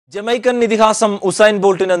Jamaican ഇതിഹാസം Usain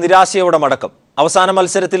ബോൾട്ടിന് നിരാശയോടെ മടക്കം. അവസാന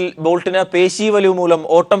മത്സരത്തിൽ ബോൾട്ടിന് പേശീവലിവ് മൂലം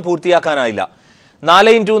ഓട്ടം പൂർത്തിയാക്കാനായില്ല.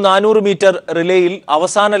 4x400 മീറ്റർ റിലേയിൽ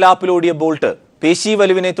അവസാന ലാപ്പിലോടിയ ബോൾട്ട്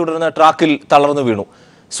പേശീവലിവിനെ തുടർന്ന് ട്രാക്കിൽ തളർന്നു വീണു.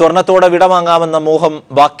 സ്വർണത്തോടെ വിടവാങ്ങാമെന്ന മോഹം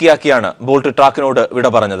ബാക്കിയാക്കിയാണ് ബോൾട്ട് ട്രാക്കിനോട് വിട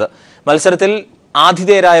പറഞ്ഞത്. മത്സരത്തിൽ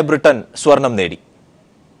ആതിഥേയരായ ബ്രിട്ടൻ സ്വർണം നേടി.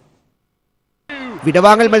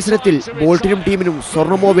 വിടവാങ്ങൽ മത്സരത്തിൽ ബോൾട്ടിനും ടീമിനും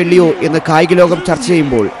സ്വർണമോ വെള്ളിയോ എന്ന് കായിക ലോകം ചർച്ച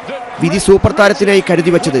ചെയ്യുമ്പോൾ വിധി സൂപ്പർ താരത്തിനായി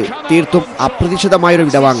കരുതി വച്ചത് തീർത്തും അപ്രതീക്ഷിതമായൊരു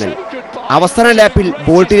വിടവാങ്ങൽ. അവസാന ലാപ്പിൽ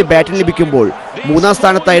ബോൾട്ടിന് ബാറ്റിൽ ലഭിക്കുമ്പോൾ മൂന്നാം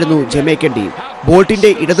സ്ഥാനത്തായിരുന്നു ജമൈക്കൻ ടീം.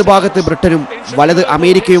 ബോൾട്ടിന്റെ ഇടതുഭാഗത്ത് ബ്രിട്ടനും വലത്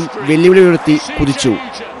അമേരിക്കയും വെല്ലുവിളി ഉയർത്തി കുതിച്ചു.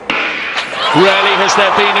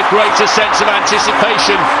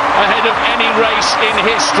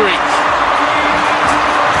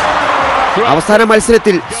 അവസാന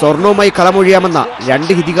മത്സരത്തിൽ സ്വർണവുമായി കളമൊഴിയാമെന്ന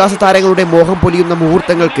രണ്ട് ഇതിഹാസ താരങ്ങളുടെ മോഹം പൊലിയുന്ന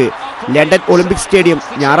മുഹൂർത്തങ്ങൾക്ക് ലണ്ടൻ ഒളിമ്പിക് സ്റ്റേഡിയം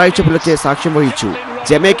ഞായറാഴ്ച പുലർച്ചെ സാക്ഷ്യം വഹിച്ചു.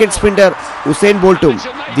 ജമൈക്കൻ സ്പ്രിന്റർ ഉസൈൻ ബോൾട്ടും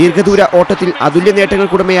ദീർഘദൂര ഓട്ടത്തിൽ അതുല്യ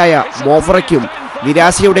നേട്ടങ്ങൾക്കുടമയായ മോഫറയ്ക്കും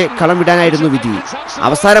നിരാശയോടെ കളം വിടാനായിരുന്നു വിധി.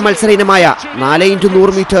 അവസാന മത്സര ഇനമായ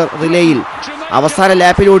 4x100 മീറ്റർ റിലേയിൽ അവസാന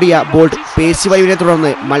ലാപ്പിലോടിയ ബോൾട്ട് പേശിവലിവിനെ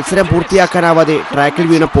തുടർന്ന് മത്സരം പൂർത്തിയാക്കാനാവാതെ ട്രാക്കിൽ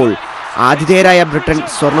വീണപ്പോൾ ആതിഥേയരായ ബ്രിട്ടൻ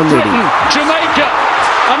സ്വർണം നേടി.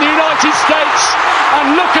 And the United States, and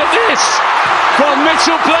look at this from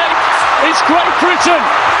Mitchell Blake. It's Great Britain.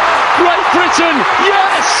 Great Britain,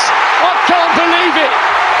 yes! I can't believe it.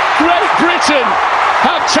 Great Britain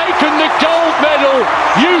have taken the gold medal.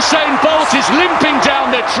 Usain Bolt is limping down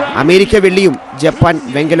the track. America വെള്ളിയും Japan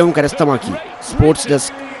വെങ്കലവും കരസ്ഥമാക്കി. Sports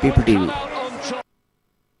desk people TV.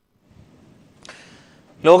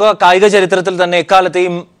 ലോക കായിക ചരിത്രത്തിൽ തന്നെ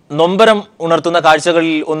എക്കാലത്തെയും നൊമ്പരം ഉണർത്തുന്ന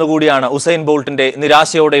കാഴ്ചകളിൽ ഒന്നുകൂടിയാണ് ഉസൈൻ ബോൾട്ടിന്റെ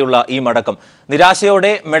നിരാശയോടെയുള്ള ഈ മടക്കം.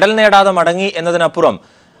 നിരാശയോടെ മെഡൽ നേടാതെ മടങ്ങി എന്നതിനപ്പുറം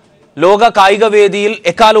ലോക കായിക വേദിയിൽ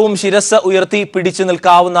എക്കാലവും ശിരസ് ഉയർത്തി പിടിച്ചു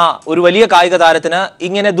നിൽക്കാവുന്ന ഒരു വലിയ കായിക താരത്തിന്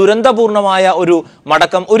ഇങ്ങനെ ദുരന്തപൂർണമായ ഒരു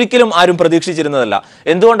മടക്കം ഒരിക്കലും ആരും പ്രതീക്ഷിച്ചിരുന്നതല്ല.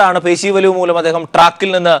 എന്തുകൊണ്ടാണ് പേശീവലിവ് മൂലം അദ്ദേഹം ട്രാക്കിൽ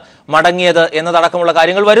നിന്ന് മടങ്ങിയത് എന്നതടക്കമുള്ള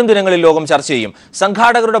കാര്യങ്ങൾ വരും ദിനങ്ങളിൽ ലോകം ചർച്ച ചെയ്യും.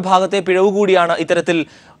 സംഘാടകരുടെ ഭാഗത്തെ പിഴവ് കൂടിയാണ് ഇത്തരത്തിൽ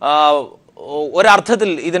ഒരർത്ഥത്തിൽ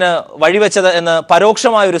ഇതിന് വഴിവെച്ചത് എന്ന്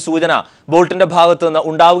പരോക്ഷമായ ഒരു സൂചന ബോൾട്ടിന്റെ ഭാഗത്തു നിന്ന്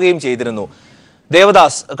ഉണ്ടാവുകയും ചെയ്തിരുന്നു.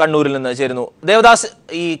 ദേവദാസ് കണ്ണൂരിൽ നിന്ന് ചേരുന്നു. ദേവദാസ്,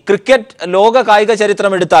 ഈ ക്രിക്കറ്റ് ലോക കായിക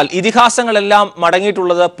ചരിത്രം എടുത്താൽ ഇതിഹാസങ്ങളെല്ലാം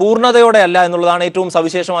മടങ്ങിയിട്ടുള്ളത് പൂർണ്ണതയോടെ അല്ല എന്നുള്ളതാണ് ഏറ്റവും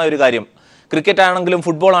സവിശേഷമായ ഒരു കാര്യം. ക്രിക്കറ്റ് ആണെങ്കിലും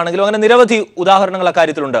ഫുട്ബോൾ ആണെങ്കിലും അങ്ങനെ നിരവധി ഉദാഹരണങ്ങൾ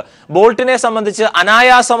അക്കാര്യത്തിലുണ്ട്. ബോൾട്ടിനെ സംബന്ധിച്ച്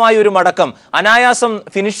അനായാസമായ ഒരു മടക്കം, അനായാസം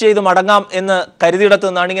ഫിനിഷ് ചെയ്ത് മടങ്ങാം എന്ന് കരുതിയിടത്തു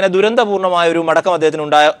നിന്നാണ് ഇങ്ങനെ ദുരന്തപൂർണമായ ഒരു മടക്കം അദ്ദേഹത്തിന്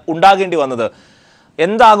ഉണ്ടാകേണ്ടി വന്നത്.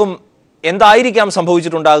 എന്തായിരിക്കാം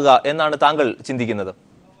സംഭവിച്ചിട്ടുണ്ടാകുക എന്നാണ് താങ്കൾ ചിന്തിക്കുന്നത്?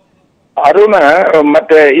 അരുണ്,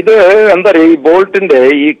 ഇത് എന്താ പറയുക, ഈ ബോൾട്ടിന്റെ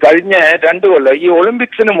ഈ കഴിഞ്ഞ 2 കൊല്ലം ഈ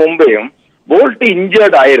ഒളിമ്പിക്സിന് മുമ്പേയും ബോൾട്ട്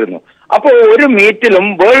ഇഞ്ചേർഡ് ആയിരുന്നു. അപ്പോ ഒരു മീറ്റിലും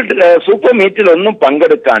വേൾഡ് സൂപ്പർ മീറ്റിലൊന്നും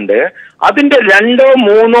പങ്കെടുക്കാണ്ട് അതിന്റെ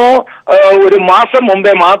 2-3 ഒരു മാസം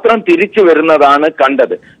മുമ്പേ മാത്രം തിരിച്ചു വരുന്നതാണ്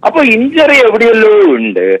കണ്ടത്. അപ്പൊ ഇഞ്ചറി എവിടെയല്ലോ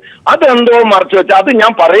ഉണ്ട്, അതെന്തോ മറച്ചു വെച്ചാൽ അത്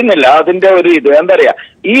ഞാൻ പറയുന്നില്ല. അതിന്റെ ഒരു ഇത് എന്താ പറയാ,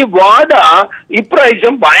 ഈ വാഡ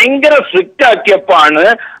ഇപ്രാവശ്യം ഭയങ്കര സ്ട്രിക്റ്റ് ആക്കിയപ്പോഴാണ്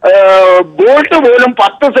ബോൾട്ട് പോലും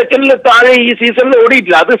 10 സെക്കൻഡിൽ താഴെ ഈ സീസണിൽ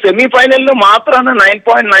ഓടിയിട്ടില്ല. അത് സെമി ഫൈനലിൽ മാത്രമാണ്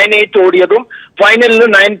 9.98 ഓടിയതും ഫൈനലിൽ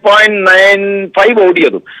 9.95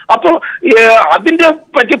 ഓടിയതും. അപ്പോ അതിന്റെ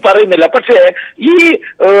പറ്റി പറയുന്നില്ല. പക്ഷേ ഈ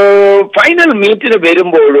ഫൈനൽ മീറ്റിന്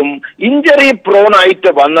വരുമ്പോഴും ഇഞ്ചറി പ്രോൺ ആയിട്ട്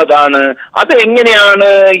വന്നതാണ്. അത് എങ്ങനെയാണ്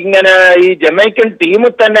ഇങ്ങനെ ഈ ജമൈക്കൻ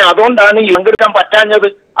ടീമിൽ തന്നെ അതുകൊണ്ടാണ് പങ്കെടുക്കാൻ പറ്റാഞ്ഞത്,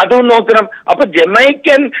 അതും നോക്കണം. അപ്പൊ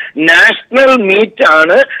ജമൈക്കൻ നാഷണൽ മീറ്റ്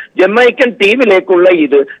ആണ് ജമൈക്കൻ ടീമിലേക്കുള്ള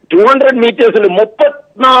ഇത്. 200 മീറ്റേഴ്സിൽ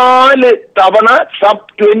 34 തവണ sub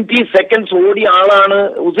 20 സെക്കൻഡ്സ് ഓടിയ ആളാണ്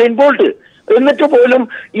ഉസൈൻ ബോൾട്ട്. എന്നിട്ട് പോലും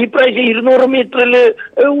ഈ പ്രാവശ്യം 200 മീറ്ററിൽ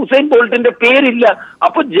ഉസൈൻ ബോൾട്ടിന്റെ പേരില്ല.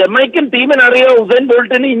 അപ്പൊ ജമൈക്കൻ ടീമിനറിയാം ഉസൈൻ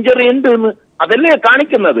ബോൾട്ടിന് ഇഞ്ചറി ഉണ്ട് എന്ന്. അതല്ലേ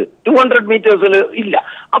കാണിക്കുന്നത്, 200 മീറ്റേഴ്സിൽ ഇല്ല.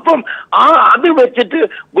 അപ്പം അത് വെച്ചിട്ട്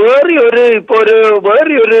വേറെ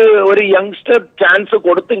ഒരു യങ്സ്റ്റർ ചാൻസ്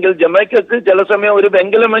കൊടുത്തെങ്കിൽ ജമൈക്കക്ക് ചില സമയം ഒരു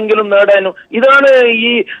വെങ്കലമെങ്കിലും നേടാനും. ഇതാണ്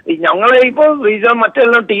ഈ ഞങ്ങളെ ഇപ്പൊ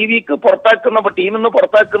മറ്റെല്ലാം ടിവിക്ക് പുറത്താക്കുന്ന ടീമിൽ നിന്ന്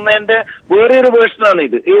പുറത്താക്കുന്നതിന്റെ വേറെ ഒരു വേർഷനാണ്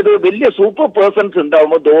ഇത്. ഏത് വലിയ സൂപ്പർ പേഴ്സൺസ്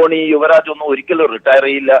ഉണ്ടാവുമ്പോൾ ധോണി, യുവരാജ് ഒന്നും ഒരിക്കലും റിട്ടയർ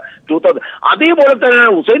ചെയ്യില്ല. 2000 അതേപോലെ തന്നെ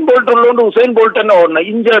ഉസൈൻ ബോൾട്ട് ഉള്ളതുകൊണ്ട് ഉസൈൻ ബോൾട്ട് തന്നെ ഓടണം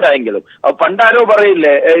ഇഞ്ചേർഡ് ആയെങ്കിലും. പണ്ടാരോ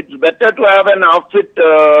പറയില്ലേ, it's better to have half fit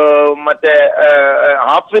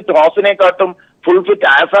half fit ഹോസിനെക്കാട്ടും full fit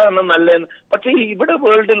ആസാണ് നല്ലതെന്ന്. പക്ഷെ ഇവിടെ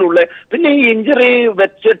വേൾഡിലുള്ള പിന്നെ ഈ ഇഞ്ചറി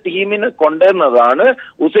വെച്ച ടീമിന് കൊണ്ടുവന്നതാണ്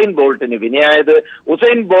ഉസൈൻ ബോൾട്ടിന് വിനയായത്.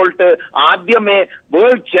 ഉസൈൻ ബോൾട്ട് ആദ്യമേ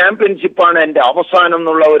വേൾഡ് ചാമ്പ്യൻഷിപ്പാണ് എന്റെ അവസാനം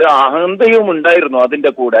എന്നുള്ള ഒരു അഹന്തയും ഉണ്ടായിരുന്നു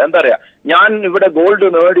അതിന്റെ കൂടെ. എന്താ പറയാ, ഞാൻ ഇവിടെ ഗോൾഡ്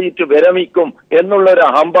നേടിയിട്ട് വിരമിക്കും എന്നുള്ള ഒരു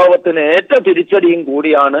അഹംഭാവത്തിന് ഏറ്റ തിരിച്ചടിയും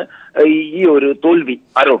കൂടിയാണ് ഈ ഒരു തോൽവി.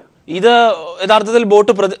 അരുൺ, ഇത് യഥാർത്ഥത്തിൽ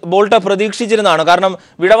ബോൾട്ട് പ്രതീക്ഷിച്ചിരുന്നതാണ്. കാരണം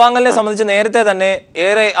വിടവാങ്ങലിനെ സംബന്ധിച്ച് നേരത്തെ തന്നെ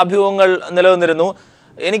ഏറെ അഭ്യൂഹങ്ങൾ നിലനിന്നിരുന്നു.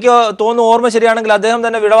 എനിക്ക് തോന്നുന്നു, ഓർമ്മ ശരിയാണെങ്കിൽ അദ്ദേഹം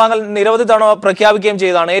തന്നെ വിടവാങ്ങൽ നിരവധി തവണ പ്രഖ്യാപിക്കുകയും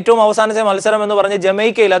ചെയ്തതാണ്. ഏറ്റവും അവസാനത്തെ മത്സരം എന്ന് പറഞ്ഞ്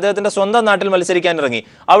ജമൈക്കയിൽ അദ്ദേഹത്തിന്റെ സ്വന്തം നാട്ടിൽ മത്സരിക്കാൻ ഇറങ്ങി,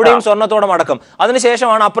 അവിടെയും സ്വർണ്ണത്തോടെ അടക്കം.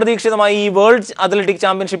 അതിനുശേഷമാണ് അപ്രതീക്ഷിതമായി ഈ വേൾഡ് അത്ലറ്റിക്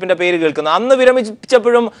ചാമ്പ്യൻഷിപ്പിന്റെ പേര് കേൾക്കുന്നത്. അന്ന്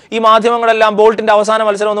വിരമിച്ചപ്പോഴും ഈ മാധ്യമങ്ങളെല്ലാം ബോൾട്ടിന്റെ അവസാന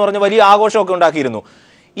മത്സരം എന്ന് പറഞ്ഞ് വലിയ ആഘോഷമൊക്കെ ഉണ്ടാക്കിയിരുന്നു.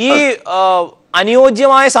 ഈ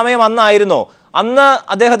അനുയോജ്യമായ സമയം അന്നായിരുന്നോ? അന്ന്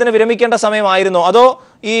അദ്ദേഹത്തിന് വിരമിക്കേണ്ട സമയമായിരുന്നോ? അതോ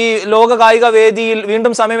ഈ ലോക കായിക വേദിയിൽ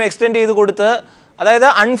വീണ്ടും സമയം എക്സ്റ്റെൻഡ് ചെയ്ത് കൊടുത്ത്, അതായത്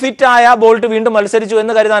അൺഫിറ്റ് ആയ ബോൾട്ട് വീണ്ടും മത്സരിച്ചു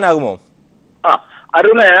എന്ന് കരുതാനാകുമോ?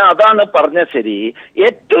 അരുണ്, അതാണ് പറഞ്ഞ ശരി.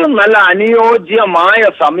 ഏറ്റവും നല്ല അനുയോജ്യമായ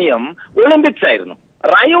സമയം ഒളിമ്പിക്സ് ആയിരുന്നു.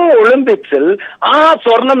 റയോ ഒളിമ്പിക്സിൽ ആ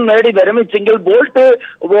സ്വർണം നേടി വിരമിച്ചെങ്കിൽ ബോൾട്ട്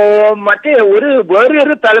മറ്റേ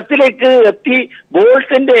വേറൊരു തലത്തിലേക്ക് എത്തി.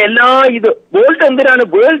 ബോൾട്ടിന്റെ ബോൾട്ട് എന്തിനാണ്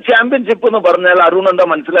വേൾഡ് ചാമ്പ്യൻഷിപ്പ് എന്ന് പറഞ്ഞാൽ അരുൺ എന്താ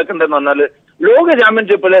മനസ്സിലാക്കേണ്ടതെന്ന് പറഞ്ഞാൽ, ലോക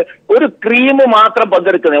ചാമ്പ്യൻഷിപ്പിൽ ഒരു ക്രീം മാത്രം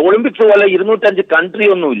പങ്കെടുക്കുന്നത്. ഒളിമ്പിക്സ് പോലെ 205 കൺട്രി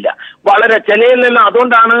ഒന്നുമില്ല. വളരെ ചിലയിലെല്ലാം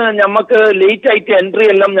അതുകൊണ്ടാണ് നമുക്ക് ലേറ്റ് ആയിട്ട് എൻട്രി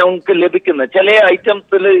എല്ലാം ഞങ്ങൾക്ക് ലഭിക്കുന്നത്. ചില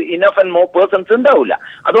ഐറ്റംസിൽ ഇനഫ് ആൻഡ് മോർ പേഴ്സൺസ് ഉണ്ടാവില്ല.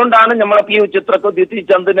 അതുകൊണ്ടാണ് നമ്മളെ പി ചിത്രക്കോ ദ്യുതി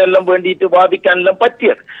ചന്ദിനെല്ലാം വേണ്ടിയിട്ട് വാദിക്കാനെല്ലാം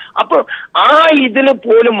പറ്റിയത്. അപ്പൊ ആ ഇതിൽ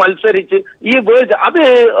പോലും മത്സരിച്ച് ഈ വേൾഡ് അത്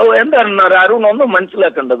എന്താണ് അരുൺ ഒന്നും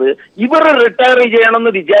മനസ്സിലാക്കേണ്ടത്, ഇവർ റിട്ടയർ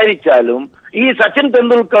ചെയ്യണമെന്ന് വിചാരിച്ചാലും ഈ സച്ചിൻ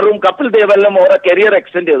തെണ്ടുൽക്കറും കപിൽ ദേവെല്ലാം ഓരോ കരിയർ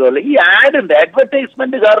എക്സ്റ്റെൻഡ് ചെയ്തോളൂ. ഈ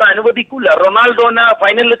അഡ്വർടൈസ്മെന്റ് കാരണം അനുവദിക്കൂല. റൊണാൾഡോനെ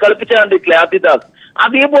ഫൈനലിൽ കളിപ്പിച്ച കണ്ടിട്ടില്ലേ ആദിദാസ്?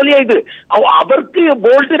 അതേപോലെ ഇത് അവർക്ക്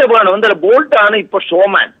ബോൾട്ടിനെ വേണം. എന്താ, ബോൾട്ടാണ് ഇപ്പൊ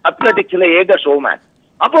ഷോമാൻ, അത്ലറ്റിക്സിലെ ഏക ഷോമാൻ.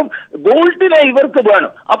 അപ്പം ബോൾട്ടിനെ ഇവർക്ക്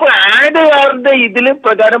വേണം. അപ്പൊ ആഡുകാരുടെ ഇതില്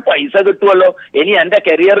പ്രകാരം പൈസ കിട്ടുമല്ലോ. ഇനി എന്റെ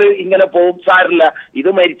കരിയർ ഇങ്ങനെ പോകും, സാരില്ല, ഇത്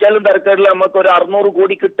മരിച്ചാലും തരക്കേടില്ല, നമുക്ക് ഒരു 600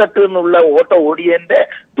 കോടി കിട്ടട്ടെ എന്നുള്ള ഓട്ടോ ഓടിയതിന്റെ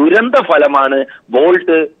ദുരന്ത ഫലമാണ്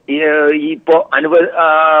ബോൾട്ട് ഇപ്പോ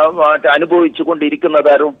അനുഭവിച്ചു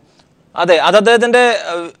കൊണ്ടിരിക്കുന്നതാരും. അതെ, അത് അദ്ദേഹത്തിന്റെ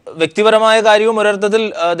വ്യക്തിപരമായ കാര്യവും ഒരർത്ഥത്തിൽ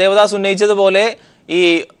ദേവദാസ് ഉന്നയിച്ചതുപോലെ ഈ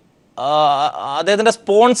അദ്ദേഹത്തിന്റെ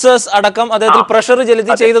സ്പോൺസേഴ്സ് അടക്കം അദ്ദേഹത്തിൽ പ്രഷർ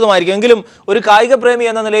ചെലുത്തി ചെയ്തതുമായിരിക്കും. എങ്കിലും ഒരു കായിക പ്രേമി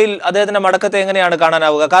എന്ന നിലയിൽ അദ്ദേഹത്തിന്റെ മടക്കത്തെ എങ്ങനെയാണ്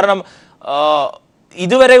കാണാനാവുക? കാരണം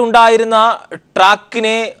ഇതുവരെ ഉണ്ടായിരുന്ന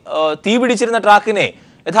ട്രാക്കിനെ, തീപിടിച്ചിരുന്ന ട്രാക്കിനെ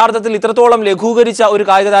യഥാർത്ഥത്തിൽ ഇത്രത്തോളം ലഘൂകരിച്ച ഒരു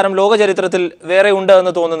കായിക താരം ലോക ചരിത്രത്തിൽ വേറെ ഉണ്ട്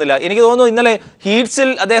എന്ന് തോന്നുന്നില്ല. എനിക്ക് തോന്നുന്നു ഇന്നലെ ഹീറ്റ്സിൽ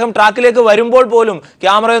അദ്ദേഹം ട്രാക്കിലേക്ക് വരുമ്പോൾ പോലും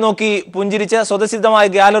ക്യാമറയെ നോക്കി പുഞ്ചിരിച്ച് സ്വതസിദ്ധമായ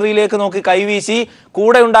ഗാലറിയിലേക്ക് നോക്കി കൈവീശി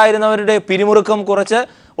കൂടെ ഉണ്ടായിരുന്നവരുടെ പിരിമുറുക്കം കുറച്ച്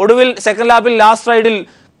ഒടുവിൽ സെക്കൻഡ് ലാപ്പിൽ ലാസ്റ്റ് റൈഡിൽ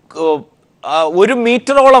 1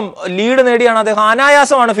 മീറ്ററോളം ലീഡ് നേടിയാണ് അദ്ദേഹം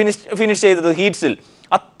അനായാസമാണ് ഫിനിഷ് ചെയ്തത് ഹീറ്റ്സിൽ.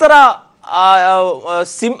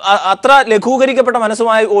 അത്ര ലഘൂകരിക്കപ്പെട്ട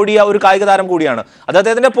മനസ്സുമായി ഓടിയ ഒരു കായിക താരം കൂടിയാണ്. അത്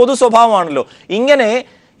അദ്ദേഹത്തിന്റെ പൊതു സ്വഭാവമാണല്ലോ. ഇങ്ങനെ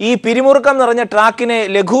ഈ പിരിമുറുക്കം നിറഞ്ഞ ട്രാക്കിനെ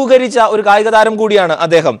ലഘൂകരിച്ച ഒരു കായിക താരം കൂടിയാണ്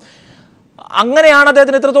അദ്ദേഹം. അങ്ങനെയാണ്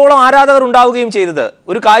അദ്ദേഹത്തിന് ഇത്രത്തോളം ആരാധകർ ഉണ്ടാവുകയും ചെയ്തത്.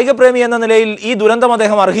 ഒരു കായിക പ്രേമി എന്ന നിലയിൽ ഈ ദുരന്തം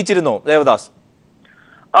അദ്ദേഹം അർഹിച്ചിരുന്നോ ദേവദാസ്?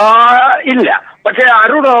 ഇല്ല. പക്ഷെ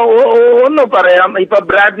അരുൺ ഒന്ന് പറയാം, ഇപ്പൊ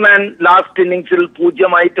ബ്രാഡ്മാൻ ലാസ്റ്റ് ഇന്നിങ്സിൽ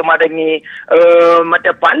 0 മടങ്ങി.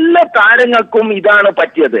 മറ്റേ പല താരങ്ങൾക്കും ഇതാണ്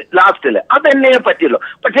പറ്റിയത് ലാസ്റ്റില്, അതെന്നെ പറ്റിയല്ലോ.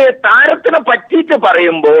 പക്ഷെ താരത്തിനെ പറ്റിയിട്ട്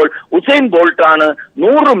പറയുമ്പോൾ ഉസൈൻ ബോൾട്ടാണ്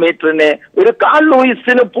 100 മീറ്ററിന് ഒരു കാൾ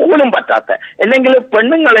ലൂയിസിന് പോലും പറ്റാത്ത. അല്ലെങ്കിൽ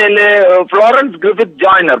പെണ്ണുങ്ങളെ ഫ്ലോറൻസ് ഗ്രിഫിത്ത്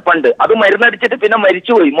ജോയ്നർ പണ്ട് അത് മരുന്നടിച്ചിട്ട് പിന്നെ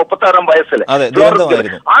മരിച്ചുപോയി 36 വയസ്സിൽ.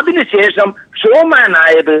 അതിനുശേഷം ഷോമാൻ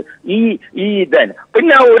ആയത് ഈ ഇതാണ്.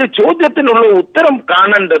 പിന്നെ ഒരു ചോദ്യത്തിനുള്ള ഉത്തരം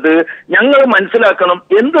കാണേണ്ടത് ഞങ്ങൾ മനസ്സിലാക്കണം,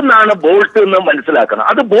 എന്തെന്നാണ് ബോൾട്ട് എന്ന് മനസ്സിലാക്കണം.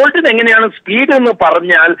 അത് ബോൾട്ടിന് എങ്ങനെയാണ് സ്പീഡ് എന്ന്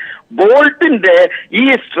പറഞ്ഞാൽ, ബോൾട്ടിന്റെ ഈ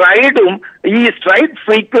സ്ട്രൈഡ്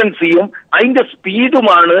ഫ്രീക്വൻസിയും അതിന്റെ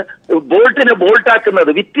സ്പീഡുമാണ് ബോൾട്ടിനെ ബോൾട്ടാക്കുന്നത്,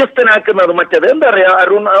 വ്യത്യസ്തനാക്കുന്നത്. മറ്റേത് എന്താ പറയാ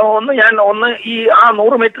അരുൺ, ഒന്ന് ഈ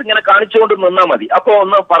 100 മീറ്റർ ഇങ്ങനെ കാണിച്ചുകൊണ്ട് നിന്നാൽ മതി, അപ്പൊ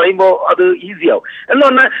ഒന്ന് പറയുമ്പോൾ അത് ഈസി ആവും. എന്ന്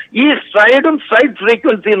പറഞ്ഞാൽ ഈ സ്ട്രൈഡ്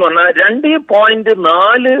ഫ്രീക്വൻസി എന്ന് പറഞ്ഞാൽ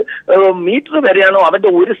 2.4 മീറ്റർ വരെയാണോ അവന്റെ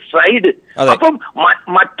ഒരു സ്ട്രൈഡ്. അപ്പം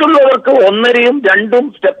മറ്റുള്ളവർക്ക് 1.5 2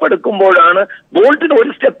 സ്റ്റെപ്പ് എടുക്കുമ്പോഴാണ് ബോൾട്ടിന് ഒരു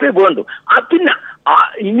സ്റ്റെപ്പേ വേണ്ടു. പിന്നെ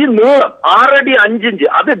ഈ നീളം 6 അടി 5 ഇഞ്ച്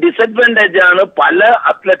അത് ഡിസഡ്വാൻറ്റേജ് ആണ്. പല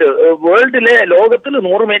അത്ലറ്റ് വേൾഡിലെ ലോകത്തിൽ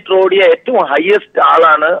 100 മീറ്റർ ഓടിയ ഏറ്റവും ഹയസ്റ്റ്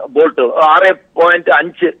ആളാണ് ബോൾട്ട്.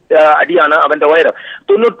 6.5 അടിയാണ് അവന്റെ ഉയരം,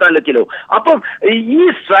 94 കിലോ. അപ്പം ഈ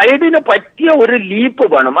സ്ട്രൈഡിന് പറ്റിയ ഒരു ലീപ്പ്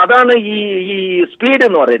വേണം. അതാണ് ഈ സ്പീഡ്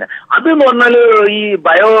എന്ന് പറയുന്നത്. അതെന്ന് പറഞ്ഞാൽ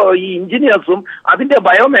ഈ എഞ്ചിനീയേഴ്സും അതിന്റെ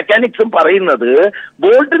ബയോ മെക്കാനിക്സും പറയുന്നത്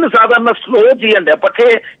ബോൾട്ടിന് സാധാരണ സ്ലോ ചെയ്യണ്ടേ, പക്ഷേ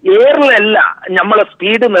എയറിലല്ല നമ്മളെ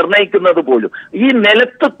സ്പീഡ് നിർണ്ണയിക്കുന്നത് പോലും. ഈ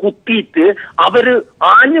നിലത്ത് കുത്തിയിട്ട് അവര്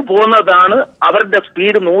ആഞ്ഞു പോകുന്നതാണ് അവരുടെ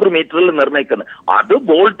സ്പീഡ് 100 മീറ്ററിൽ നിർണ്ണയിക്കുന്നത്. അത്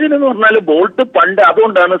ബോൾട്ടിന് എന്ന് പറഞ്ഞാൽ ബോൾട്ട് പണ്ട്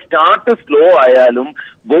അതുകൊണ്ടാണ് സ്റ്റാർട്ട് സ്ലോ ആയാലും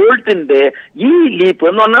ബോൾട്ടിന്റെ ഈ ലീപ്പ്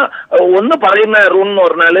എന്ന് പറഞ്ഞാൽ ഒന്ന് പറയുന്ന റൂൺ എന്ന്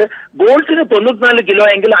പറഞ്ഞാല് ബോൾട്ടിന് 94 കിലോ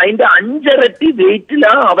എങ്കിൽ അതിന്റെ 5 ഇരട്ടി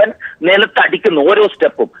വെയിറ്റിലാണ് അവൻ നിലത്തടിക്കുന്നു ഓരോ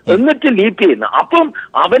സ്റ്റെപ്പും, എന്നിട്ട് ലീപ്പ് ചെയ്യുന്നു. അപ്പം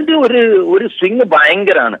അവന്റെ ഒരു സ്വിങ്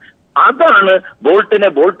ഭയങ്കരമാണ്. അതാണ് ബോൾട്ടിനെ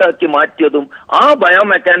ബോൾട്ടാക്കി മാറ്റിയതും. ആ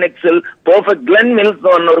ബയോമെക്കാനിക്സിൽ പെർഫെക്റ്റ് ഗ്ലെൻ മിൽസ്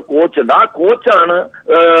എന്ന് പറഞ്ഞ ഒരു കോച്ച് ഉണ്ട്. ആ കോച്ചാണ്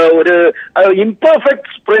ഒരു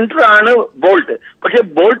ഇംപെർഫെക്റ്റ് സ്പ്രിന്റർ ആണ് ബോൾട്ട്. പക്ഷെ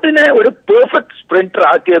ബോൾട്ടിനെ ഒരു പെർഫെക്റ്റ് സ്പ്രിന്റർ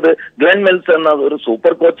ആക്കിയത് ഗ്ലെൻ മിൽസ് എന്ന ഒരു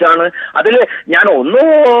സൂപ്പർ കോച്ചാണ്. അതിൽ ഞാൻ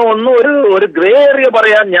ഒരു ഗ്രേ ഏരിയ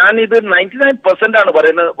പറയാം. ഞാൻ ഇത് 99% ആണ്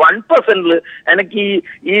പറയുന്നത്. 1% എനിക്ക്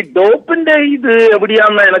ഈ ഡോപ്പിന്റെ ഇത്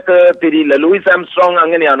എവിടെയാണെന്ന് എനിക്ക് തിരിയില്ല. ലൂയിസ് ആംസ്ട്രോങ്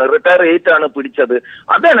അങ്ങനെയാണ്, റിട്ടയർ 8 ആണ് പിടിച്ചത്.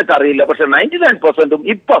 അതെനിക്ക് അറിയില്ല. പക്ഷെ 99%ഉം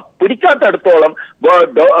ഇപ്പൊ പിടിക്കാത്തടത്തോളം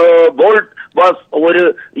ബോൾട്ട് വാസ്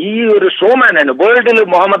ഒരു ഷോമാൻ ആണ്. വേൾഡിൽ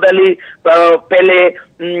മുഹമ്മദ് അലി, പെലെ,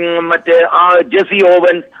 മറ്റേ ജെസി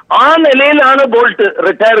ഓവൻസ് ആ നിലയിലാണ് ബോൾട്ട്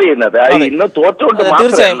റിട്ടയർ ചെയ്യുന്നത്. ഇന്ന് തോറ്റുകൊണ്ട്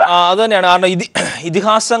തീർച്ചയായും അത് തന്നെയാണ്. കാരണം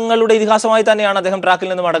ഇതിഹാസങ്ങളുടെ ഇതിഹാസമായി തന്നെയാണ് അദ്ദേഹം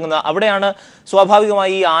ട്രാക്കിൽ നിന്ന് മടങ്ങുന്നത്. അവിടെയാണ്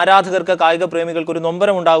സ്വാഭാവികമായി ഈ ആരാധകർക്ക്, കായിക പ്രേമികൾക്ക് ഒരു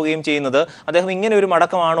നൊമ്പരം ഉണ്ടാവുകയും ചെയ്യുന്നത്. അദ്ദേഹം ഇങ്ങനെ ഒരു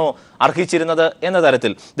മടക്കമാണോ അർഹിച്ചിരുന്നത് എന്ന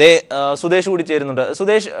തരത്തിൽ. സുദേശ് കൂടി ചേരുന്നുണ്ട്.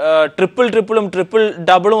 സുദേശ്, ട്രിപ്പിളും ട്രിപ്പിൾ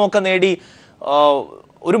ഡബിളും ഒക്കെ നേടി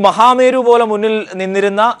ഒരു മഹാമേരു പോലെ മുന്നിൽ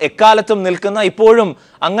നിന്നിരുന്ന, എക്കാലത്തും നിൽക്കുന്ന, ഇപ്പോഴും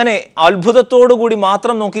അങ്ങനെ അത്ഭുതത്തോടുകൂടി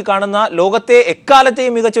മാത്രം നോക്കിക്കാണുന്ന, ലോകത്തെ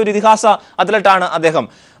എക്കാലത്തെയും മികച്ച ഒരു ഇതിഹാസ അത്ലറ്റാണ് അദ്ദേഹം.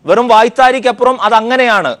 വെറും വായ്ത്താരിക്കപ്പുറം അത്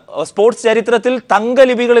അങ്ങനെയാണ്. സ്പോർട്സ് ചരിത്രത്തിൽ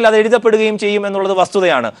തങ്കലിപികളിൽ അത് എഴുതപ്പെടുകയും ചെയ്യും എന്നുള്ളത്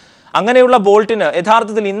വസ്തുതയാണ്. അങ്ങനെയുള്ള ബോൾട്ടിന്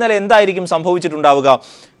യഥാർത്ഥത്തിൽ ഇന്നലെ എന്തായിരിക്കും സംഭവിച്ചിട്ടുണ്ടാവുക?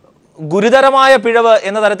 ഗുരുതരമായ പിഴവ്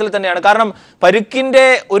എന്ന തരത്തിൽ തന്നെയാണ്. കാരണം പരുക്കിന്റെ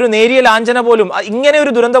ഒരു നേരിയ ലാഞ്ചന പോലും, ഇങ്ങനെ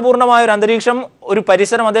ഒരു ദുരന്തപൂർണമായ ഒരു അന്തരീക്ഷം, ഒരു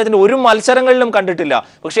പരിസരം അദ്ദേഹത്തിന്റെ ഒരു മത്സരങ്ങളിലും കണ്ടിട്ടില്ല.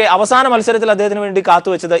 പക്ഷേ അവസാന മത്സരത്തിൽ അദ്ദേഹത്തിന് വേണ്ടി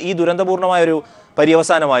കാത്തുവെച്ചത് ഈ ദുരന്തപൂർണമായ ഒരു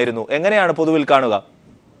പര്യവസാനമായിരുന്നു. എങ്ങനെയാണ് പൊതുവിൽ കാണുക?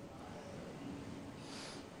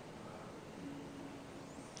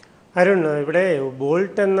 അരുൺ, ഇവിടെ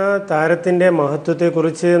ബോൾട്ട് എന്ന താരത്തിൻ്റെ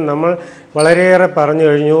മഹത്വത്തെക്കുറിച്ച് നമ്മൾ വളരെയേറെ പറഞ്ഞു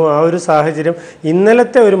കഴിഞ്ഞു. ആ ഒരു സാഹചര്യം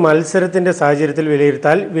ഇന്നലത്തെ ഒരു മത്സരത്തിൻ്റെ സാഹചര്യത്തിൽ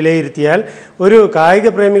വിലയിരുത്തിയാൽ ഒരു കായിക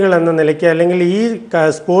പ്രേമികൾ എന്ന നിലയ്ക്ക്, അല്ലെങ്കിൽ ഈ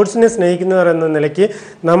സ്പോർട്സിനെ സ്നേഹിക്കുന്നവർ എന്ന നിലയ്ക്ക്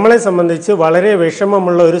നമ്മളെ സംബന്ധിച്ച് വളരെ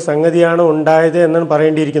വിഷമമുള്ള ഒരു സംഗതിയാണ് ഉണ്ടായത് എന്ന്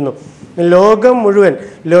പറയേണ്ടിയിരിക്കുന്നു. ലോകം മുഴുവൻ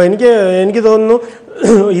എനിക്ക് തോന്നുന്നു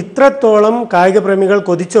ഇത്രത്തോളം കായിക പ്രേമികൾ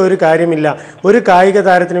കൊതിച്ച ഒരു കാര്യമില്ല. ഒരു കായിക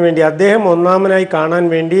താരത്തിന് വേണ്ടി അദ്ദേഹം ഒന്നാമനായി കാണാൻ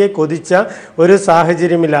വേണ്ടി കൊതിച്ച ഒരു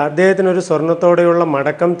സാഹചര്യമില്ല. അദ്ദേഹത്തിന് ഒരു സ്വർണത്തോടെയുള്ള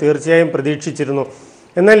മടക്കം തീർച്ചയായും പ്രതീക്ഷിച്ചിരുന്നു.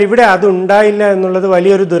 എന്നാൽ ഇവിടെ അതുണ്ടായില്ല എന്നുള്ളത്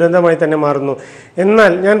വലിയൊരു ദുരന്തമായി തന്നെ മാറുന്നു.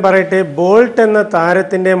 എന്നാൽ ഞാൻ പറയട്ടെ, ബോൾട്ട് എന്ന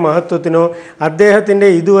താരത്തിൻ്റെ മഹത്വത്തിനോ അദ്ദേഹത്തിൻ്റെ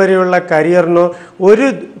ഇതുവരെയുള്ള കരിയറിനോ ഒരു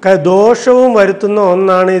ദോഷവും വരുത്തുന്ന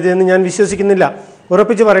ഒന്നാണ് ഇതെന്ന് ഞാൻ വിശ്വസിക്കുന്നില്ല.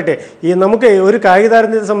 ഉറപ്പിച്ച് പറയട്ടെ, നമുക്ക് ഒരു കായിക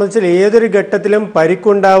താരത്തെ സംബന്ധിച്ച് ഏതൊരു ഘട്ടത്തിലും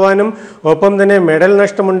പരിക്കുണ്ടാവാനും ഒപ്പം തന്നെ മെഡൽ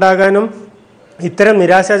നഷ്ടമുണ്ടാകാനും ഇത്തരം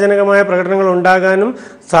നിരാശാജനകമായ പ്രകടനങ്ങൾ ഉണ്ടാകാനും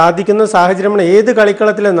സാധിക്കുന്ന സാഹചര്യമാണ് ഏത്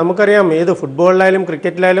കളിക്കളത്തിലും. നമുക്കറിയാം, ഏത് ഫുട്ബോളിലായാലും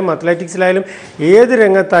ക്രിക്കറ്റിലായാലും അത്ലറ്റിക്സിലായാലും ഏത്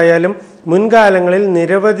രംഗത്തായാലും മുൻകാലങ്ങളിൽ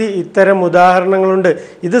നിരവധി ഇത്തരം ഉദാഹരണങ്ങളുണ്ട്.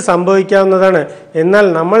 ഇത് സംഭവിക്കാവുന്നതാണ്. എന്നാൽ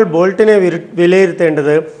നമ്മൾ ബോൾട്ടിനെ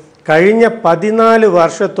വിലയിരുത്തേണ്ടത് കഴിഞ്ഞ 14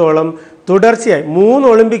 വർഷത്തോളം തുടർച്ചയായി 3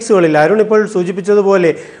 ഒളിമ്പിക്സുകളിൽ, അരുൺ ഇപ്പോൾ സൂചിപ്പിച്ചതുപോലെ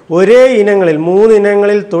ഒരേ ഇനങ്ങളിൽ 3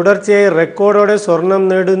 ഇനങ്ങളിൽ തുടർച്ചയായി റെക്കോർഡോടെ സ്വർണം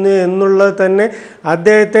നേടുന്നു എന്നുള്ളത് തന്നെ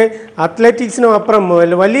അദ്ദേഹത്തെ അത്ലറ്റിക്സിനും അപ്പുറം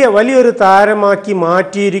വലിയൊരു താരമാക്കി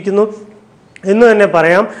മാറ്റിയിരിക്കുന്നു എന്ന് തന്നെ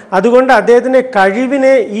പറയാം. അതുകൊണ്ട് അദ്ദേഹത്തിൻ്റെ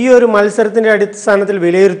കഴിവിനെ ഈ ഒരു മത്സരത്തിൻ്റെ അടിസ്ഥാനത്തിൽ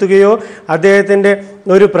വിലയിരുത്തുകയോ അദ്ദേഹത്തിൻ്റെ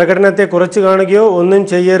ഒരു പ്രകടനത്തെ കുറച്ച് കാണുകയോ ഒന്നും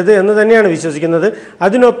ചെയ്യരുത് എന്ന് തന്നെയാണ് വിശ്വസിക്കുന്നത്.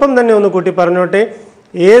 അതിനൊപ്പം തന്നെ ഒന്ന് കൂട്ടി പറഞ്ഞോട്ടെ,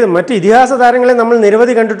 മറ്റ് ഇതിഹാസ താരങ്ങളെ നമ്മൾ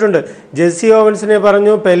നിരവധി കണ്ടിട്ടുണ്ട്. ജെസ്സി ഓവൻസിനെ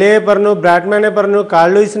പറഞ്ഞു, പെലെയെ പറഞ്ഞു, ബ്രാഡ്മാനെ പറഞ്ഞു, കാൾ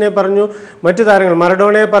ലൂയിസിനെ പറഞ്ഞു, മറ്റു താരങ്ങൾ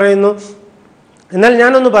മറഡോണയെ പറയുന്നു. എന്നാൽ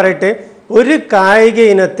ഞാനൊന്ന് പറയട്ടെ, ഒരു കായിക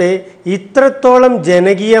ഇനത്തെ ഇത്രത്തോളം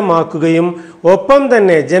ജനകീയമാക്കുകയും ഒപ്പം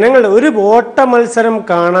തന്നെ ജനങ്ങൾ ഒരു ഓട്ട മത്സരം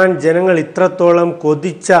കാണാൻ ജനങ്ങൾ ഇത്രത്തോളം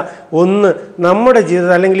കൊതിച്ച ഒന്ന് നമ്മുടെ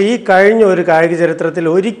ജീവിതത്തിൽ, അല്ലെങ്കിൽ ഈ കഴിഞ്ഞ ഒരു കായിക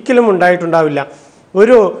ചരിത്രത്തിൽ ഒരിക്കലും ഉണ്ടായിട്ടുണ്ടാവില്ല.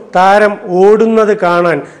 ഒരു താരം ഓടുന്നത്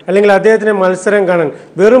കാണാൻ, അല്ലെങ്കിൽ അദ്ദേഹത്തിൻ്റെ മത്സരം കാണാൻ,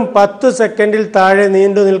 വെറും 10 സെക്കൻഡിൽ താഴെ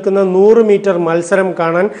നീണ്ടു നിൽക്കുന്ന 100 മീറ്റർ മത്സരം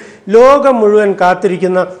കാണാൻ ലോകം മുഴുവൻ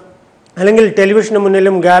കാത്തിരിക്കുന്ന, അല്ലെങ്കിൽ ടെലിവിഷന്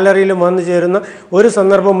മുന്നിലും ഗാലറിയിലും വന്നു ചേരുന്ന ഒരു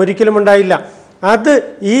സന്ദർഭം ഒരിക്കലും ഉണ്ടായില്ല. അത്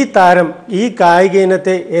ഈ താരം ഈ കായിക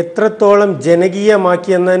ഇനത്തെ എത്രത്തോളം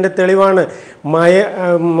ജനകീയമാക്കി എന്നതിൻ്റെ തെളിവാണ്.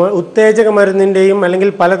 ഉത്തേജക മരുന്നിൻ്റെയും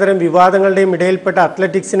അല്ലെങ്കിൽ പലതരം വിവാദങ്ങളുടെയും ഇടയിൽപ്പെട്ട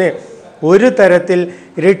അത്ലറ്റിക്സിനെ ഒരു തരത്തിൽ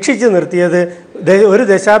രക്ഷിച്ചു നിർത്തിയത് ഒരു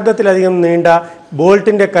ദശാബ്ദത്തിലധികം നീണ്ട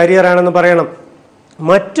ബോൾട്ടിൻ്റെ കരിയറാണെന്ന് പറയണം.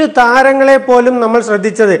 മറ്റു താരങ്ങളെ പോലും നമ്മൾ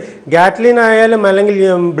ശ്രദ്ധിച്ചത്, ഗാറ്റ്ലിൻ ആയാലും അല്ലെങ്കിൽ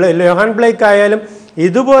യോഹാൻ ബ്ലേക്ക് ആയാലും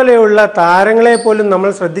ഇതുപോലെയുള്ള താരങ്ങളെ പോലും നമ്മൾ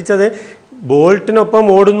ശ്രദ്ധിച്ചത് ബോൾട്ടിനൊപ്പം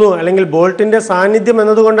ഓടുന്നു അല്ലെങ്കിൽ ബോൾട്ടിൻ്റെ സാന്നിധ്യം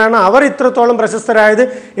എന്നതുകൊണ്ടാണ് അവർ ഇത്രത്തോളം പ്രശസ്തരായത്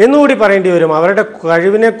എന്നുകൂടി പറയേണ്ടി വരും. അവരുടെ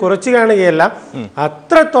കഴിവിനെ കുറച്ച് കാണുകയല്ല,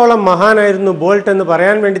 അത്രത്തോളം മഹാനായിരുന്നു ബോൾട്ട് എന്ന്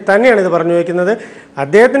പറയാൻ വേണ്ടി തന്നെയാണ് ഇത് പറഞ്ഞു വയ്ക്കുന്നത്.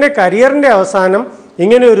 അദ്ദേഹത്തിൻ്റെ കരിയറിൻ്റെ അവസാനം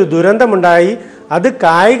ഇങ്ങനെ ഒരു ദുരന്തമുണ്ടായി. അത്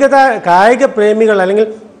കായിക പ്രേമികൾ അല്ലെങ്കിൽ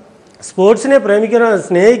സ്പോർട്സിനെ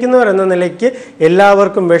സ്നേഹിക്കുന്നവർ എന്ന നിലയ്ക്ക്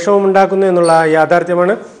എല്ലാവർക്കും വിഷമമുണ്ടാക്കുന്നു എന്നുള്ള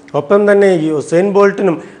യാഥാർത്ഥ്യമാണ്. ഒപ്പം തന്നെ ഈ ഉസൈൻ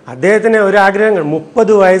ബോൾട്ടിനും അദ്ദേഹത്തിന് ഒരു ആഗ്രഹങ്ങൾ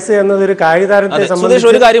 30 വയസ്സ് എന്നതൊരു കായിക താരത്തെ സംബന്ധിച്ച്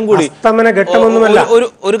അസ്തമന ഘട്ടമൊന്നുമല്ല.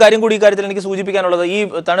 ഒരു കാര്യം കൂടി ഈ കാര്യത്തിൽ എനിക്ക് സൂചിപ്പിക്കാനുള്ളത്, ഈ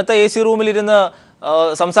തണുത്ത AC റൂമിലിരുന്ന്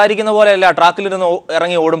സംസാരിക്കുന്ന പോലെയല്ല ട്രാക്കിലിരുന്ന്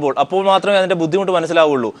ഇറങ്ങി ഓടുമ്പോൾ, അപ്പോൾ മാത്രമേ അതിന്റെ ബുദ്ധിമുട്ട്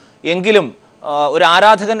മനസ്സിലാവുള്ളൂ. എങ്കിലും ഒരു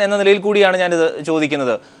ആരാധകൻ എന്ന നിലയിൽ കൂടിയാണ് ഞാനിത്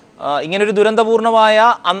ചോദിക്കുന്നത്. ഇങ്ങനൊരു ദുരന്തപൂർണമായ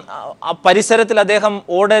പരിസരത്തിൽ അദ്ദേഹം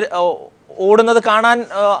ഓടുന്നത് കാണാൻ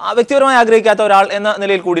വ്യക്തിപരമായി ആഗ്രഹിക്കാത്ത ഒരാൾ എന്ന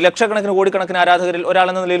നിലയിൽ കൂടി, ലക്ഷക്കണക്കിന് കോടിക്കണക്കിന് ആരാധകരിൽ ഒരാൾ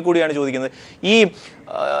എന്ന നിലയിൽ കൂടിയാണ് ചോദിക്കുന്നത്. ഈ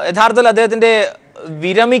യഥാർത്ഥത്തിൽ അദ്ദേഹത്തിന്റെ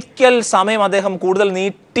വിരമിക്കൽ സമയം അദ്ദേഹം കൂടുതൽ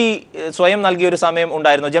നീട്ടി സ്വയം നൽകിയ ഒരു സമയം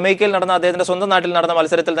ഉണ്ടായിരുന്നു. ജമൈക്കയിൽ നടന്ന അദ്ദേഹത്തിന്റെ സ്വന്തം നാട്ടിൽ നടന്ന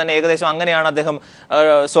മത്സരത്തിൽ തന്നെ ഏകദേശം അങ്ങനെയാണ് അദ്ദേഹം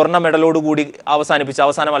സ്വർണ്ണ മെഡലോടുകൂടി അവസാനിപ്പിച്ച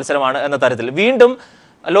അവസാന മത്സരമാണ് എന്ന തരത്തിൽ. വീണ്ടും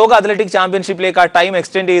ലോക അത്ലറ്റിക് ചാമ്പ്യൻഷിപ്പിലേക്ക് ആ ടൈം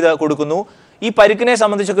എക്സ്റ്റെൻഡ് ചെയ്ത് കൊടുക്കുന്നു. ഈ പരിക്കിനെ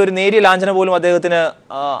സംബന്ധിച്ചൊക്കെ ഒരു നേരിയ ലാഞ്ചന പോലും അദ്ദേഹത്തിന്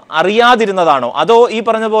അറിയാതിരുന്നതാണോ, അതോ ഈ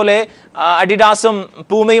പറഞ്ഞ പോലെ അഡിഡാസും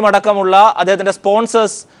പൂമയും അടക്കമുള്ള അദ്ദേഹത്തിന്റെ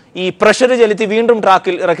സ്പോൺസേഴ്സ് ഈ പ്രഷർ ചെലുത്തി വീണ്ടും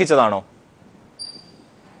ട്രാക്കിൽ ഇറക്കിച്ചതാണോ?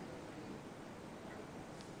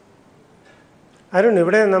 അരുൺ,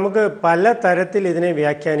 ഇവിടെ നമുക്ക് പല തരത്തിൽ ഇതിനെ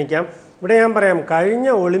വ്യാഖ്യാനിക്കാം. ഇവിടെ ഞാൻ പറയാം, കഴിഞ്ഞ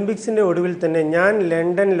ഒളിമ്പിക്സിൻ്റെ ഒടുവിൽ തന്നെ ഞാൻ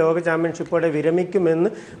ലണ്ടൻ ലോക ചാമ്പ്യൻഷിപ്പോടെ വിരമിക്കുമെന്ന്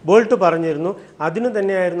ബോൾട്ട് പറഞ്ഞിരുന്നു. അതിനു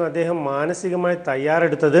തന്നെയായിരുന്നു അദ്ദേഹം മാനസികമായി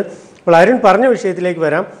തയ്യാറെടുത്തത്. അപ്പോൾ അരുൺ പറഞ്ഞ വിഷയത്തിലേക്ക്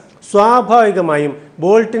വരാം. സ്വാഭാവികമായും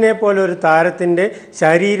ബോൾട്ടിനെ പോലെ ഒരു താരത്തിൻ്റെ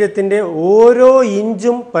ശരീരത്തിൻ്റെ ഓരോ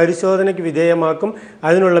ഇഞ്ചും പരിശോധനയ്ക്ക് വിധേയമാക്കും.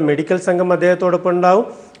 അതിനുള്ള മെഡിക്കൽ സംഘം അദ്ദേഹത്തോടൊപ്പം ഉണ്ടാവും.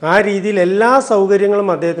 ആ രീതിയിൽ എല്ലാ സൗകര്യങ്ങളും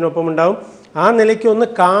അദ്ദേഹത്തിനൊപ്പം ഉണ്ടാവും. ആ നിലയ്ക്ക് ഒന്ന്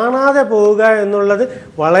കാണാതെ പോവുക എന്നുള്ളത്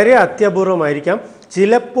വളരെ അത്യപൂർവമായിരിക്കാം.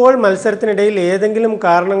 ചിലപ്പോൾ മത്സരത്തിനിടയിൽ ഏതെങ്കിലും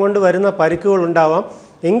കാരണം കൊണ്ട് വരുന്ന പരിക്കുകൾ ഉണ്ടാവാം.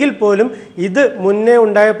 എങ്കിൽ പോലും ഇത് മുന്നേ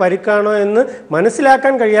ഉണ്ടായ പരിക്കാണോ എന്ന്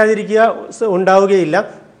മനസ്സിലാക്കാൻ ഉണ്ടാവുകയില്ല.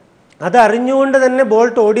 അതറിഞ്ഞുകൊണ്ട് തന്നെ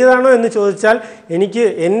ബോൾട്ട് ഓടിയതാണോ എന്ന് ചോദിച്ചാൽ എനിക്ക്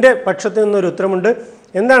എൻ്റെ പക്ഷത്തു നിന്നൊരു ഉത്തരമുണ്ട്.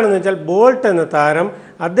 എന്താണെന്ന് വെച്ചാൽ ബോൾട്ട് എന്ന താരം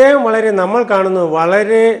അദ്ദേഹം നമ്മൾ കാണുന്നത്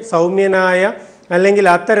വളരെ സൗമ്യനായ അല്ലെങ്കിൽ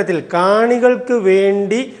അത്തരത്തിൽ കാണികൾക്ക്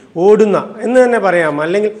വേണ്ടി ഓടുന്ന എന്ന് തന്നെ പറയാം.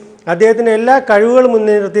 അല്ലെങ്കിൽ അദ്ദേഹത്തിൻ്റെ എല്ലാ കഴിവുകളും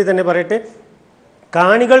മുൻനിർത്തി തന്നെ പറയട്ടെ,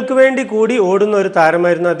 കാണികൾക്ക് വേണ്ടി കൂടി ഓടുന്ന ഒരു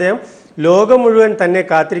താരമായിരുന്നു അദ്ദേഹം. ലോകം മുഴുവൻ തന്നെ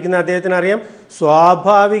കാത്തിരിക്കുന്ന അദ്ദേഹത്തിന് അറിയാം.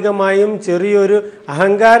 സ്വാഭാവികമായും ചെറിയൊരു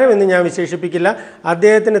അഹങ്കാരം എന്ന് ഞാൻ വിശേഷിപ്പിക്കില്ല,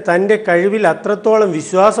 അദ്ദേഹത്തിന് തൻ്റെ കഴിവിൽ അത്രത്തോളം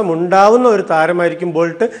വിശ്വാസം ഉണ്ടാവുന്ന ഒരു താരമായിരിക്കും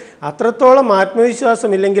ബോൾട്ട്. അത്രത്തോളം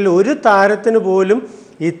ആത്മവിശ്വാസമില്ലെങ്കിൽ ഒരു താരത്തിന് പോലും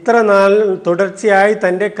ഇത്ര നാൾ തുടർച്ചയായി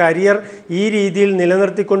തൻ്റെ കരിയർ ഈ രീതിയിൽ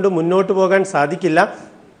നിലനിർത്തിക്കൊണ്ട് മുന്നോട്ട് പോകാൻ സാധിക്കില്ല.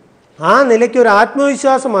 ആ നിലയ്ക്ക് ഒരു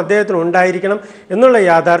ആത്മവിശ്വാസം അദ്ദേഹത്തിന് ഉണ്ടായിരിക്കണം എന്നുള്ള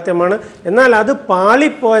യാഥാർത്ഥ്യമാണ്. എന്നാൽ അത്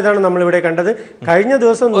പാളിപ്പോയതാണ് നമ്മളിവിടെ കണ്ടത്. കഴിഞ്ഞ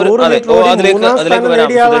ദിവസം 100 മീറ്റർ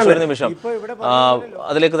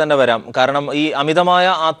അതിലേക്ക് തന്നെ വരാം. കാരണം ഈ അമിതമായ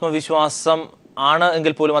ആത്മവിശ്വാസം ആണ്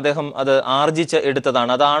എങ്കിൽ പോലും അദ്ദേഹം അത് ആർജിച്ച്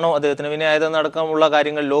എടുത്തതാണ്. അതാണോ അദ്ദേഹത്തിന് വിനയായതെന്നടക്കമുള്ള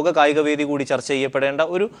കാര്യങ്ങൾ ലോക കായിക വേദി കൂടി ചർച്ച ചെയ്യപ്പെടേണ്ട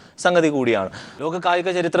ഒരു സംഗതി കൂടിയാണ്. ലോക കായിക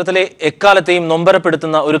ചരിത്രത്തിലെ എക്കാലത്തെയും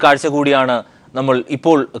നൊമ്പരപ്പെടുത്തുന്ന ഒരു കാഴ്ച കൂടിയാണ് നമ്മൾ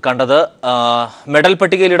ഇപ്പോൾ കണ്ടത്. മെഡൽ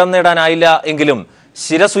പട്ടികയിൽ ഇടം നേടാനായില്ല എങ്കിലും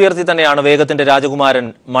ശിരസുയർത്തി തന്നെയാണ് വേഗത്തിന്റെ രാജകുമാരൻ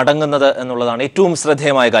മടങ്ങുന്നത് എന്നുള്ളതാണ് ഏറ്റവും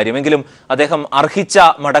ശ്രദ്ധേയമായ കാര്യം. എങ്കിലും അദ്ദേഹം അർഹിച്ച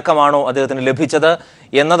മടക്കമാണോ അദ്ദേഹത്തിന് ലഭിച്ചത്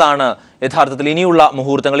എന്നതാണ് യഥാർത്ഥത്തിൽ ഇനിയുള്ള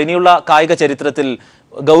മുഹൂർത്തങ്ങൾ, ഇനിയുള്ള കായിക ചരിത്രത്തിൽ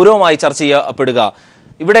ഗൗരവമായി ചർച്ച ചെയ്യപ്പെടുക.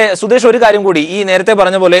 ഇവിടെ സുദേശ് ഒരു കാര്യം കൂടി, ഈ നേരത്തെ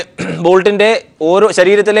പറഞ്ഞ പോലെ ബോൾട്ടിന്റെ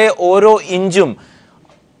ശരീരത്തിലെ ഓരോ ഇഞ്ചും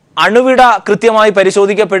അണുവിട കൃത്യമായി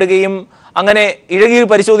പരിശോധിക്കപ്പെടുകയും അങ്ങനെ ഇഴകി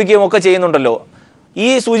പരിശോധിക്കുകയും ഒക്കെ ചെയ്യുന്നുണ്ടല്ലോ. ഈ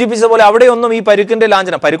സൂചിപ്പിച്ച പോലെ അവിടെയൊന്നും ഈ പരുക്കിന്റെ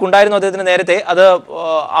ലാഞ്ചന, പരുക്കുണ്ടായിരുന്നു അദ്ദേഹത്തിന് നേരത്തെ, അത്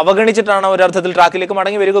അവഗണിച്ചിട്ടാണ് ഒരർത്ഥത്തിൽ ട്രാക്കിലേക്ക്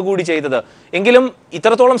മടങ്ങി വരിക കൂടി ചെയ്തത്. എങ്കിലും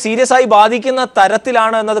ഇത്രത്തോളം സീരിയസ് ആയി ബാധിക്കുന്ന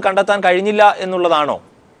തരത്തിലാണ് എന്നത് കണ്ടെത്താൻ കഴിഞ്ഞില്ല എന്നുള്ളതാണോ?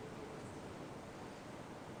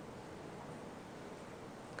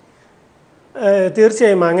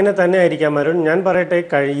 തീർച്ചയായും അങ്ങനെ തന്നെ ആയിരിക്കാം അരുൺ. ഞാൻ പറയട്ടെ,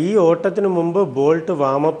 ഈ ഓട്ടത്തിന് മുമ്പ് ബോൾട്ട്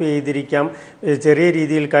വാമപ്പ് ചെയ്തിരിക്കാം, ചെറിയ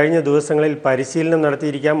രീതിയിൽ കഴിഞ്ഞ ദിവസങ്ങളിൽ പരിശീലനം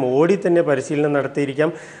നടത്തിയിരിക്കാം, ഓടി തന്നെ പരിശീലനം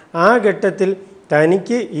നടത്തിയിരിക്കാം. ആ ഘട്ടത്തിൽ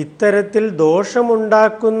തനിക്ക് ഇത്തരത്തിൽ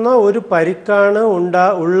ദോഷമുണ്ടാക്കുന്ന ഒരു പരിക്കാണ്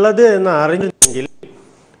ഉള്ളത് എന്ന് അറിഞ്ഞെങ്കിൽ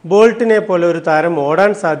ബോൾട്ടിനെ പോലെ ഒരു താരം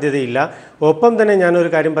ഓടാൻ സാധ്യതയില്ല. ഒപ്പം തന്നെ ഞാനൊരു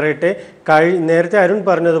കാര്യം പറയട്ടെ, നേരത്തെ അരുൺ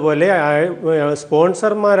പറഞ്ഞതുപോലെ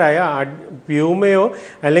സ്പോൺസർമാരായ പ്യൂമയോ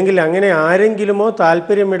അല്ലെങ്കിൽ അങ്ങനെ ആരെങ്കിലുമോ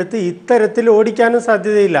താല്പര്യമെടുത്ത് ഇത്തരത്തിൽ ഓടിക്കാനും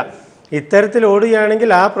സാധ്യതയില്ല. ഇത്തരത്തിൽ ഓടുകയാണെങ്കിൽ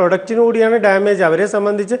ആ പ്രൊഡക്റ്റിന് കൂടിയാണ് ഡാമേജ്. അവരെ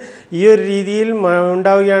സംബന്ധിച്ച് ഈ ഒരു രീതിയിൽ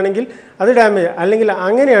ഉണ്ടാവുകയാണെങ്കിൽ അത് ഡാമേജ്, അല്ലെങ്കിൽ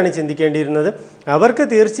അങ്ങനെയാണ് ചിന്തിക്കേണ്ടിയിരുന്നത്. അവർക്ക്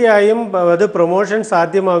തീർച്ചയായും അത് പ്രൊമോഷൻ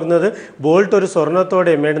സാധ്യമാകുന്നത് ബോൾട്ട് ഒരു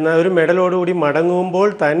സ്വർണ്ണത്തോടെ ഒരു മെഡലോടുകൂടി മടങ്ങുമ്പോൾ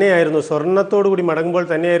തന്നെയായിരുന്നു, സ്വർണ്ണത്തോടു കൂടി മടങ്ങുമ്പോൾ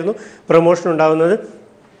തന്നെയായിരുന്നു പ്രൊമോഷൻ ഉണ്ടാകുന്നത്.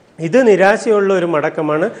 ഇത് നിരാശയുള്ള ഒരു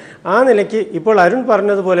മടക്കമാണ്. ആ നിലയ്ക്ക് ഇപ്പോൾ അരുൺ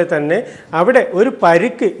പറഞ്ഞതുപോലെ തന്നെ അവിടെ ഒരു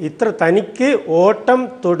പരിക്ക് തനിക്ക് ഓട്ടം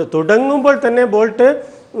തുടങ്ങുമ്പോൾ തന്നെ ബോൾട്ട്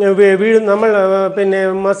നമ്മൾ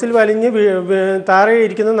മസിൽ വലിഞ്ഞ് താഴെ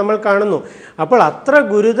ഇരിക്കുന്നത് നമ്മൾ കാണുന്നു. അപ്പോൾ അത്ര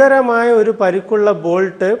ഗുരുതരമായ ഒരു പരിക്കുള്ള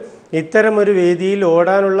ബോൾട്ട് ഇത്തരം ഒരു വേദിയിൽ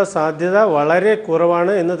ഓടാനുള്ള സാധ്യത വളരെ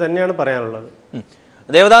കുറവാണ് എന്ന് തന്നെയാണ് പറയാനുള്ളത്.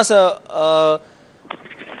 ദേവദാസ്,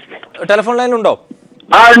 ടെലിഫോൺ ലൈനിലുണ്ടോ?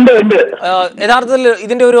 യഥാർത്ഥത്തിൽ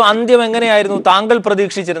ഇതിന്റെ ഒരു അന്ത്യം എങ്ങനെയായിരുന്നു താങ്കൾ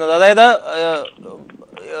പ്രതീക്ഷിച്ചിരുന്നത്? അതായത്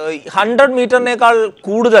 100 മീറ്ററിനേക്കാൾ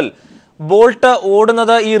കൂടുതൽ ബോൾട്ട്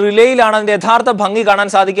ഓടുന്നത് ഈ റിലേയിലാണ് അതിന്റെ യഥാർത്ഥ ഭംഗി കാണാൻ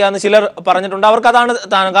സാധിക്കുക എന്ന് ചിലർ പറഞ്ഞിട്ടുണ്ട്. അവർക്ക് അതാണ്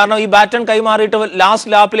കാരണം ഈ ബാറ്റൺ കൈമാറിയിട്ട്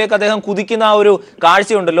ലാസ്റ്റ് ലാപ്പിലേക്ക് അദ്ദേഹം കുതിക്കുന്ന ആ ഒരു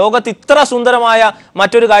കാഴ്ചയുണ്ട്. ലോകത്ത് ഇത്ര സുന്ദരമായ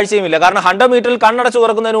മറ്റൊരു കാഴ്ചയുമില്ല. കാരണം 100 മീറ്ററിൽ കണ്ണടച്ച്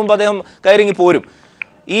തുറക്കുന്നതിന് മുമ്പ് അദ്ദേഹം കയറിങ്ങി പോരും.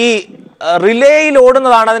 ഈ റിലേയിൽ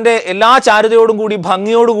ഓടുന്നതാണ് അതിന്റെ എല്ലാ ചാരുതയോടും കൂടി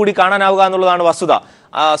ഭംഗിയോടുകൂടി കാണാനാവുക എന്നുള്ളതാണ് വസ്തുത.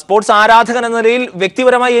 സ്പോർട്സ് ആരാധകൻ എന്ന നിലയിൽ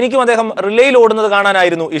വ്യക്തിപരമായി എനിക്കും അദ്ദേഹം റിലേയിൽ ഓടുന്നത്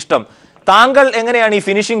കാണാനായിരുന്നു ഇഷ്ടം. താങ്കൾ എങ്ങനെയാണ് ഈ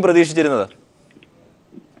ഫിനിഷിംഗ് പ്രതീക്ഷിച്ചിരുന്നത്?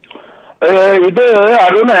 ഇത്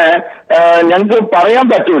അരുണ് ഞങ്ങൾക്ക് പറയാൻ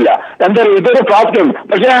പറ്റൂല. എന്താ ഇതൊരു ഫാസ്റ്റും,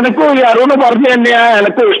 പക്ഷെ എനക്കും ഈ അരുണ് പറഞ്ഞു തന്നെയാ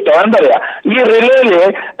എനക്കും ഇഷ്ടം. എന്താ പറയാ, ഈ റിലേയില്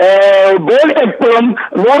ബോൾട്ട് എപ്പോഴും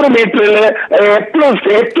 100 മീറ്ററിൽ ഏറ്റവും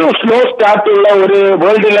സ്ലോ സ്റ്റാർട്ട് ഉള്ള ഒരു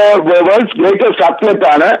വേൾഡ്സ് ഗ്രേറ്റസ്റ്റ് അത്ലറ്റ്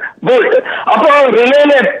ആണ് ബോൾട്ട്. അപ്പോ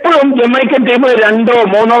റിലേയിൽ എപ്പോഴും ജമൈക്കൻ ടീം 2ഓ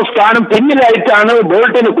 3ഓ സ്ഥാനം പിന്നിലായിട്ടാണ്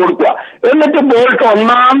ബോൾട്ടിന് കൊടുക്കുക. എന്നിട്ട് ബോൾട്ട്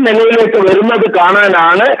 1ാം നിലയിലേക്ക് വരുന്നത്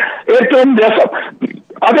കാണാനാണ് ഏറ്റവും രസം.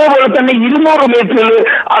 അതേപോലെ തന്നെ 200 മീറ്ററിൽ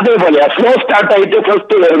അതേപോലെയാ സ്ലോ സ്റ്റാർട്ടായിട്ട്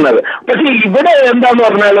ഫസ്റ്റ് വരുന്നത്. പക്ഷെ ഇവിടെ എന്താന്ന്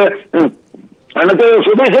പറഞ്ഞാല് എനിക്ക്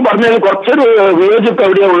സുധീഷ് പറഞ്ഞതിൽ കുറച്ചൊരു വിയോജിപ്പ്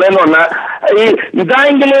എവിടെയാ ഉള്ളതെന്ന് പറഞ്ഞാൽ, ഈ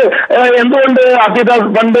ഇതായെങ്കിൽ എന്തുകൊണ്ട് അദിദാസ്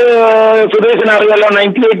പണ്ട് സുധീഷിന് അറിയാലോ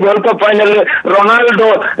 98 വേൾഡ് കപ്പ് ഫൈനലിൽ റൊണാൾഡോ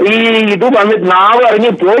ഈ ഇത് വന്നിട്ട് നാവ്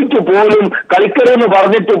ഇറങ്ങി പോയിട്ട് പോലും കളിക്കരുതെന്ന്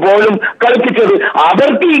പറഞ്ഞിട്ട് പോലും കളിപ്പിച്ചത്.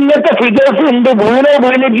 അവർക്ക് ഇങ്ങനത്തെ ഫിഗേഴ്സ് ഉണ്ട്,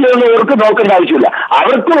 വീണിട്ടില്ലോ എന്ന് അവർക്ക് നോക്കേണ്ട ആവശ്യമില്ല.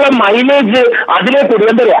 അവർക്കുള്ള മൈലേജ് അതിലേക്ക്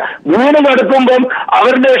എന്താ പറയാ, വീണ് കിടക്കുമ്പം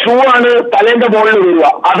അവരുടെ ഷൂ ആണ് തലേന്റെ മുകളിൽ വരിക.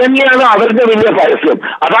 അതന്നെയാണ് അവരുടെ വലിയ പരസ്യം.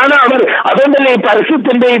 അതാണ് അതുകൊണ്ട് ഈ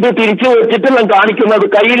പരസ്യത്തിന്റെ ഇത് തിരിച്ചു വെച്ചിട്ട് കാണിക്കുന്നത്,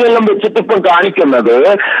 കയ്യിലെല്ലാം വെച്ചിട്ട് ഇപ്പം കാണിക്കുന്നത്.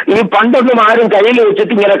 ഈ പണ്ടൊന്നും ആരും കയ്യിൽ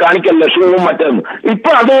വെച്ചിട്ട് ഇങ്ങനെ കാണിക്കല്ല ഷൂവും മറ്റൊന്നും.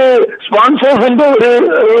 ഇപ്പൊ അത് സ്പോൺസേഴ്സിന്റെ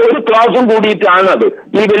ഒരു ക്ലാസും കൂടിയിട്ടാണ് അത്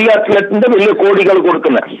ഈ വലിയ അത്ലറ്റിന്റെ വലിയ കോടികൾ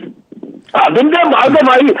കൊടുക്കുന്നത്. അതിന്റെ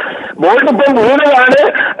ഭാഗമായി ബോൾട്ട് ഇപ്പം വീണതാണ്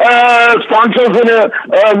സ്പോൺസേഴ്സിന്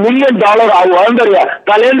 $1 million ആവുക. എന്താ പറയാ,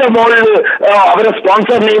 തലേന്റെ മുകളിൽ അവരെ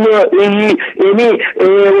സ്പോൺസർ നെയിം ഇനി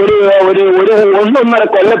ഒരു 1.5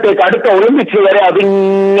 കൊല്ലത്തേക്ക് അടുത്ത ഒളിമ്പിക്സ് വരെ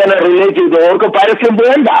അതിങ്ങനെ റിലേറ്റ് ചെയ്തു അവർക്ക് പരസ്യം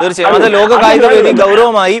വേണ്ട. തീർച്ചയായും അത് ലോക കായിക വേദി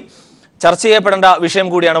ഗൗരവമായി ചർച്ച ചെയ്യപ്പെടേണ്ട വിഷയം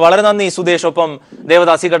കൂടിയാണ്. വളരെ നന്ദി സുദേശ്. ഒപ്പം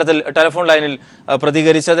ദേവദാസ് ഈ ഘട്ടത്തിൽ ടെലിഫോൺ ലൈനിൽ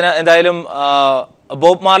പ്രതികരിച്ചതിന്. എന്തായാലും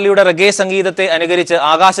ബോബ് മാർലിയുടെ റഗേ സംഗീതത്തെ അനുകരിച്ച്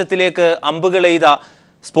ആകാശത്തിലേക്ക് അമ്പുകൾ എയ്ത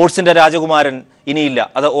സ്പോർട്സിന്റെ രാജകുമാരൻ ഇനിയില്ല.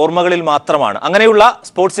 അത് ഓർമ്മകളിൽ മാത്രമാണ്. അങ്ങനെയുള്ള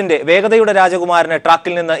സ്പോർട്സിന്റെ വേഗതയുടെ രാജകുമാരനെ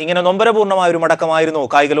ട്രാക്കിൽ നിന്ന് ഇങ്ങനെ നൊമ്പരപൂർണമായ ഒരു മടക്കമായിരുന്നു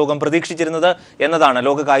കായിക ലോകം പ്രതീക്ഷിച്ചിരുന്നത് എന്നതാണ്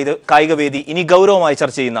ലോക കായിക വേദി ഇനി ഗൗരവമായി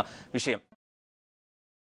ചർച്ച ചെയ്യുന്ന വിഷയം.